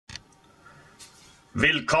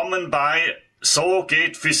Willkommen bei So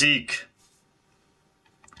geht Physik.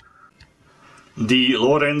 Die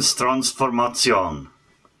Lorentz-Transformation.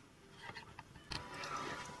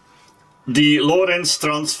 Die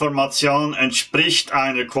Lorentz-Transformation entspricht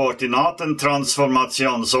einer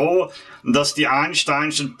Koordinatentransformation so, dass die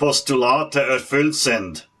Einsteinschen Postulate erfüllt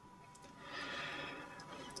sind.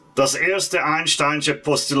 Das erste Einsteinsche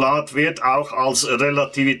Postulat wird auch als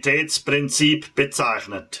Relativitätsprinzip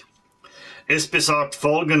bezeichnet. Es besagt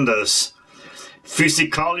Folgendes: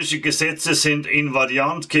 Physikalische Gesetze sind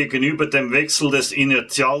invariant gegenüber dem Wechsel des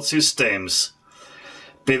Inertialsystems.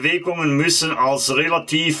 Bewegungen müssen als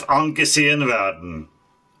relativ angesehen werden.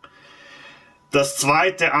 Das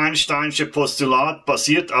zweite Einsteinsche Postulat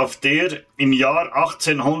basiert auf der im Jahr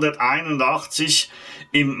 1881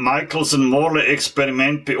 im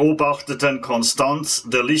Michelson-Morley-Experiment beobachteten Konstanz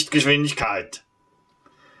der Lichtgeschwindigkeit.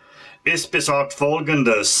 Es besagt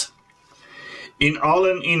Folgendes: In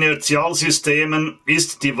allen Inertialsystemen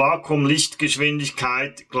ist die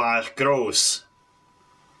Vakuumlichtgeschwindigkeit gleich groß.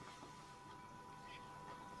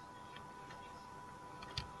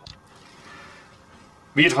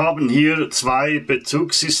 Wir haben hier zwei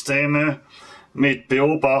Bezugssysteme mit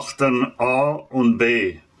Beobachtern A und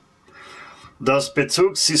B. Das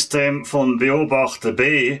Bezugssystem von Beobachter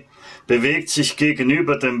B bewegt sich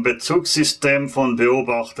gegenüber dem Bezugssystem von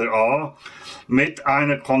Beobachter A mit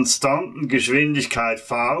einer konstanten Geschwindigkeit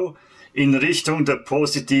v in Richtung der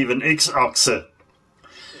positiven x-Achse.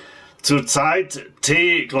 Zur Zeit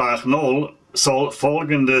t gleich 0 soll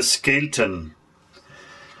Folgendes gelten.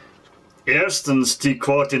 Erstens, die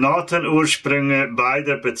Koordinatenursprünge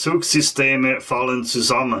beider Bezugssysteme fallen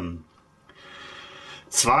zusammen.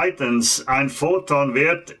 Zweitens, ein Photon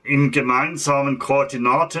wird im gemeinsamen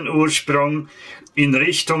Koordinatenursprung in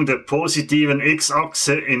Richtung der positiven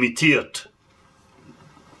x-Achse emittiert.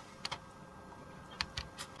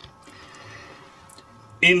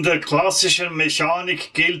 In der klassischen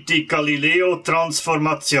Mechanik gilt die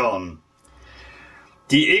Galileo-Transformation.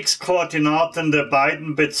 Die x-Koordinaten der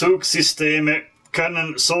beiden Bezugssysteme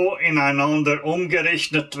können so ineinander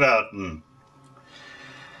umgerechnet werden.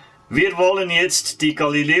 Wir wollen jetzt die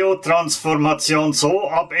Galileo-Transformation so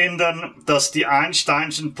abändern, dass die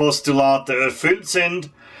Einsteinschen Postulate erfüllt sind,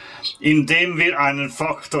 indem wir einen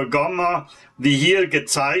Faktor Gamma, wie hier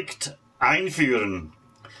gezeigt, einführen.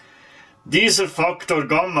 Dieser Faktor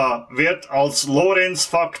Gamma wird als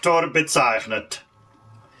Lorentz-Faktor bezeichnet.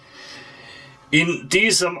 In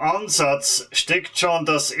diesem Ansatz steckt schon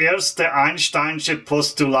das erste Einsteinsche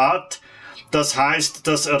Postulat, das heißt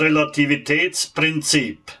das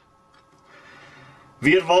Relativitätsprinzip.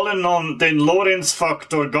 Wir wollen nun den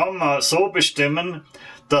Lorentz-Faktor Gamma so bestimmen,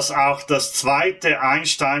 dass auch das zweite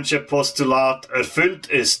Einsteinsche Postulat erfüllt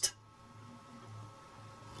ist.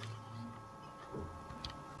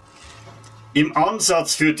 Im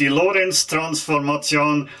Ansatz für die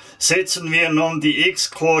Lorentz-Transformation setzen wir nun die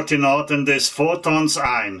x-Koordinaten des Photons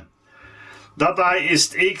ein. Dabei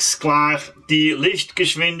ist x gleich die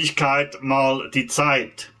Lichtgeschwindigkeit mal die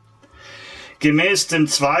Zeit. Gemäß dem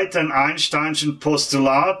zweiten Einsteinschen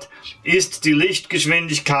Postulat ist die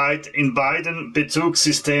Lichtgeschwindigkeit in beiden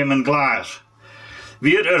Bezugssystemen gleich.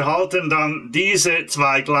 Wir erhalten dann diese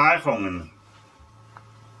zwei Gleichungen.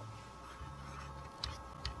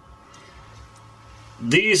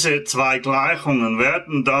 Diese zwei Gleichungen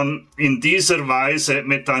werden dann in dieser Weise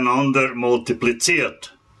miteinander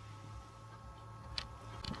multipliziert.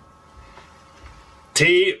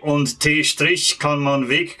 T und T' kann man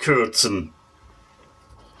wegkürzen.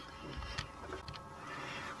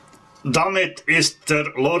 Damit ist der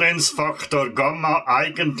Lorentz-Faktor Gamma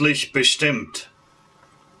eigentlich bestimmt.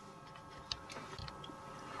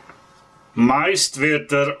 Meist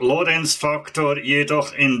wird der Lorentz-Faktor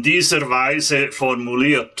jedoch in dieser Weise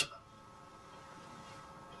formuliert.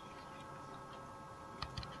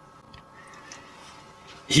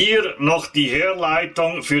 Hier noch die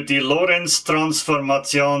Herleitung für die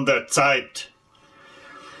Lorentz-Transformation der Zeit.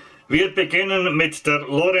 Wir beginnen mit der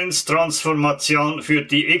Lorentz-Transformation für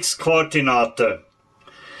die x-Koordinate.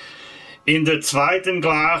 In der zweiten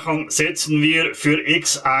Gleichung setzen wir für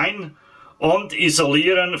x ein und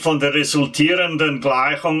isolieren von der resultierenden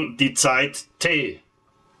Gleichung die Zeit t.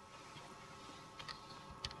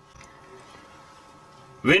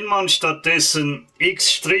 Wenn man stattdessen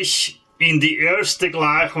x' in die erste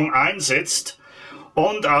Gleichung einsetzt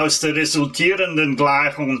und aus der resultierenden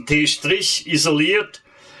Gleichung t' isoliert,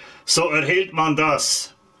 so erhält man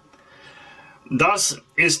das. Das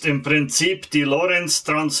ist im Prinzip die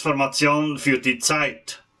Lorentz-Transformation für die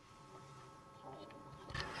Zeit.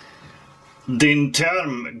 Den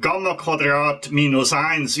Term Gamma Quadrat minus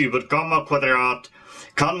 1 über Gamma Quadrat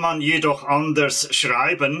kann man jedoch anders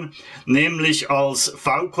schreiben, nämlich als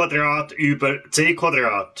v² über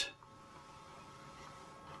c².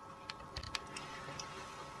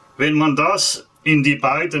 Wenn man das in die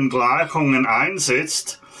beiden Gleichungen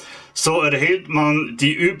einsetzt, so erhält man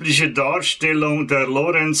die übliche Darstellung der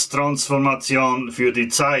Lorentz-Transformation für die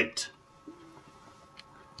Zeit.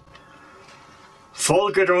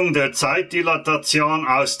 Folgerung der Zeitdilatation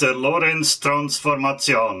aus der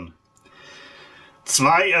Lorentz-Transformation.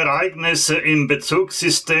 Zwei Ereignisse im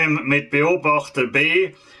Bezugssystem mit Beobachter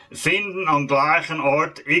B finden am gleichen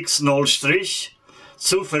Ort x0'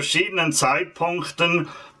 zu verschiedenen Zeitpunkten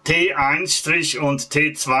t1' und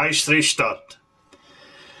t2' statt.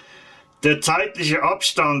 Der zeitliche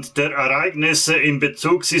Abstand der Ereignisse im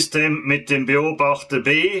Bezugssystem mit dem Beobachter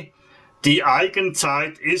B, die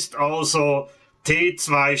Eigenzeit, ist also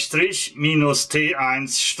t2' minus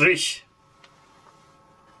t1'.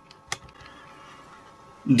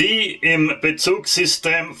 Die im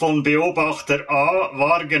Bezugssystem von Beobachter A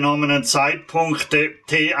wahrgenommenen Zeitpunkte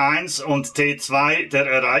T1 und T2 der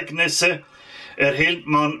Ereignisse erhält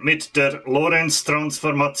man mit der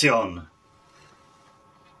Lorentz-Transformation.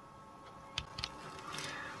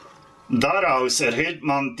 Daraus erhält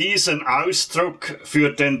man diesen Ausdruck für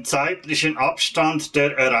den zeitlichen Abstand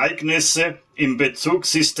der Ereignisse im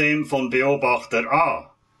Bezugssystem von Beobachter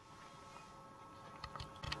A.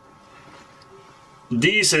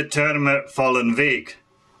 Diese Terme fallen weg.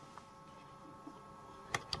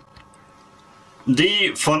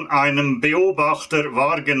 Die von einem Beobachter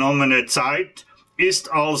wahrgenommene Zeit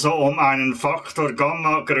ist also um einen Faktor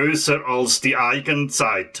Gamma größer als die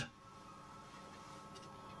Eigenzeit.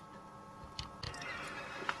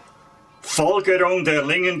 Folgerung der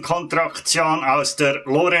Längenkontraktion aus der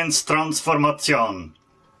Lorentz-Transformation.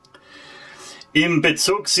 Im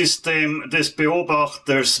Bezugssystem des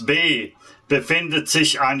Beobachters B befindet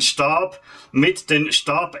sich ein Stab mit den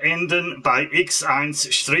Stabenden bei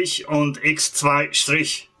x1' und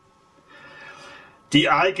x2'. Die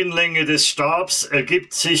Eigenlänge des Stabs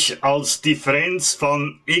ergibt sich als Differenz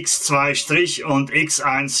von x2' und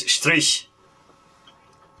x1'.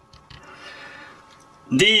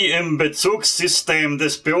 Die im Bezugssystem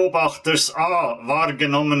des Beobachters A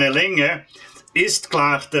wahrgenommene Länge ist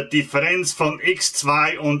gleich der Differenz von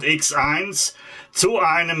x2 und x1 zu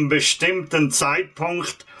einem bestimmten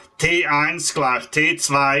Zeitpunkt t1 gleich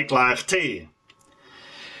t2 gleich t.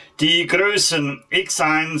 Die Größen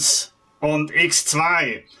x1 und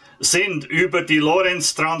x2 sind über die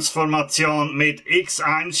Lorentz-Transformation mit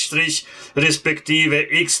x1' respektive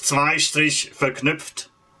x2'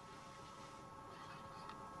 verknüpft.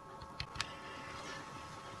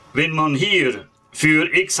 Wenn man hier für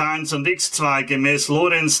x1 und x2 gemäß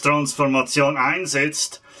Lorentz-Transformation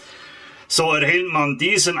einsetzt, so erhält man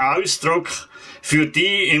diesen Ausdruck für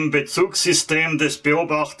die im Bezugssystem des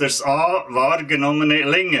Beobachters A wahrgenommene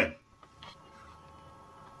Länge.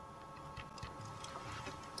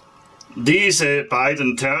 Diese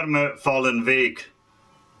beiden Terme fallen weg.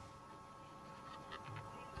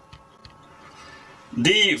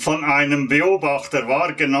 Die von einem Beobachter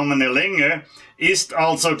wahrgenommene Länge ist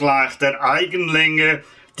also gleich der Eigenlänge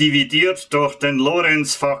dividiert durch den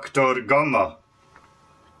Lorentz-Faktor Gamma.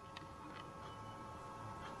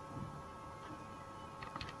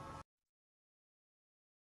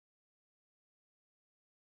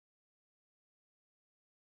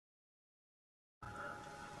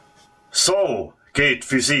 So geht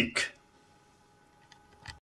Physik.